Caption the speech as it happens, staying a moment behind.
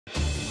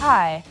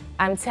Hi,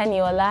 I'm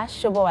Teniola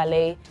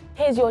Shobowale.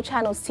 Here's your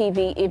Channels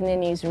TV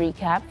Evening News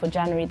Recap for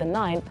January the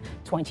 9th,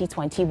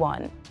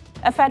 2021.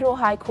 A federal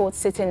high court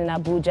sitting in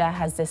Abuja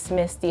has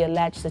dismissed the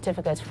alleged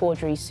certificate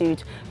forgery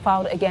suit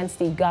filed against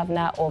the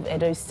governor of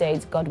Edo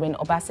State, Godwin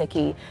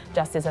Obaseki.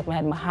 Justice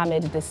Ahmed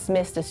Mohammed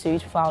dismissed the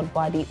suit filed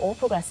by the All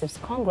Progressives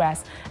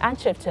Congress and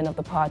chieftain of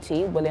the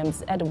party,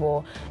 Williams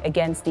Edward,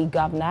 against the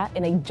governor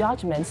in a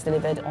judgment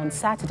delivered on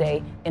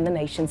Saturday in the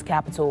nation's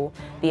capital.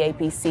 The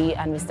APC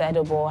and Mr.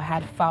 Edward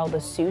had filed the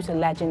suit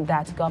alleging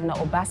that Governor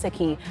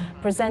Obaseki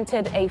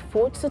presented a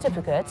forged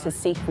certificate to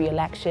seek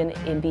re-election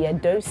in the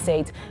Edo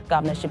State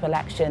governorship election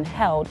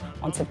held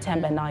on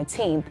September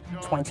 19,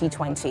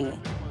 2020.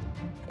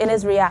 In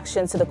his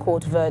reaction to the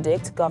court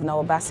verdict, Governor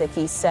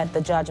Obaseki said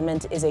the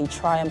judgment is a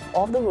triumph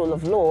of the rule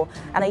of law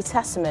and a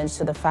testament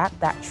to the fact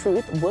that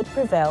truth would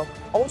prevail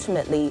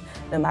ultimately,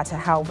 no matter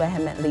how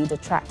vehemently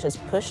detractors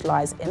push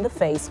lies in the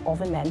face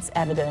of immense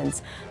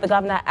evidence. The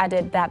governor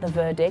added that the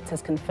verdict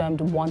has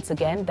confirmed once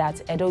again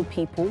that Edo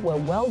people were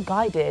well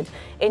guided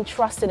in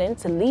trusting him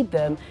to lead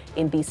them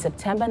in the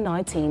September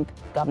 19th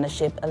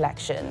governorship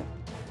election.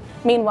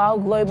 Meanwhile,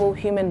 global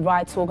human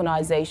rights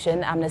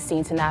organization Amnesty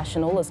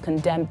International has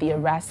condemned the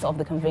arrest of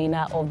the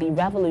convener of the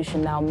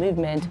Revolution Now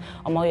movement,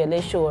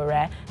 Omoyele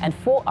Sowore, and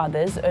 4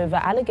 others over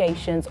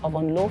allegations of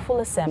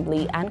unlawful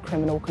assembly and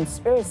criminal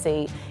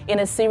conspiracy. In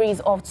a series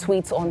of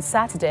tweets on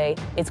Saturday,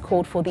 it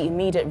called for the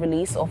immediate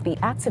release of the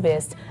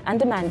activists and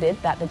demanded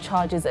that the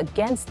charges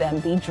against them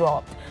be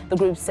dropped. The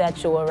group said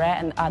Sowore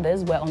and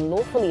others were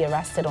unlawfully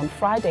arrested on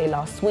Friday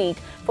last week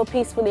for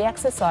peacefully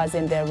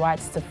exercising their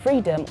rights to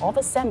freedom of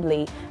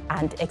assembly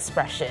and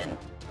expression.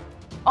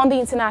 On the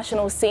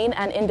international scene,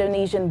 an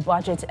Indonesian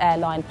budget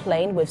airline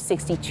plane with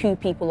 62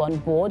 people on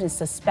board is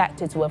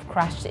suspected to have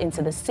crashed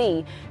into the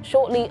sea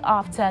shortly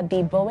after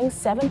the Boeing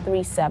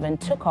 737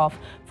 took off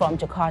from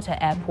Jakarta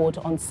airport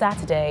on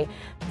Saturday.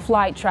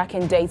 Flight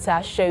tracking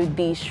data showed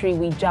the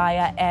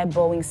Sriwijaya Air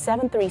Boeing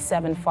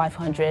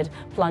 737-500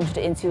 plunged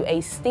into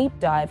a steep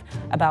dive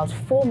about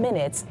 4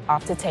 minutes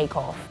after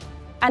takeoff.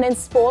 And in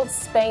sports,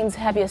 Spain's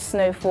heaviest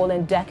snowfall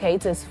in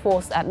decades has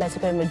forced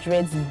Atletico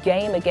Madrid's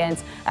game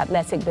against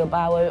Athletic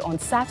Bilbao on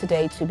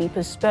Saturday to be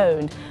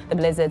postponed. The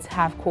blizzards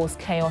have caused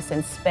chaos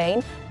in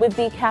Spain, with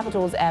the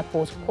capital's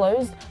airport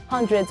closed,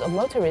 hundreds of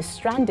motorists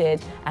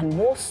stranded, and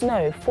more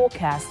snow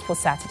forecast for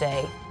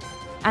Saturday.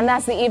 And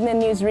that's the evening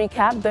news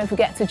recap. Don't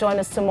forget to join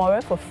us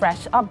tomorrow for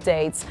fresh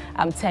updates.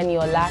 I'm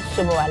Teniola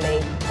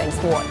Shobowale. Thanks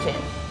for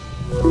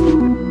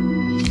watching.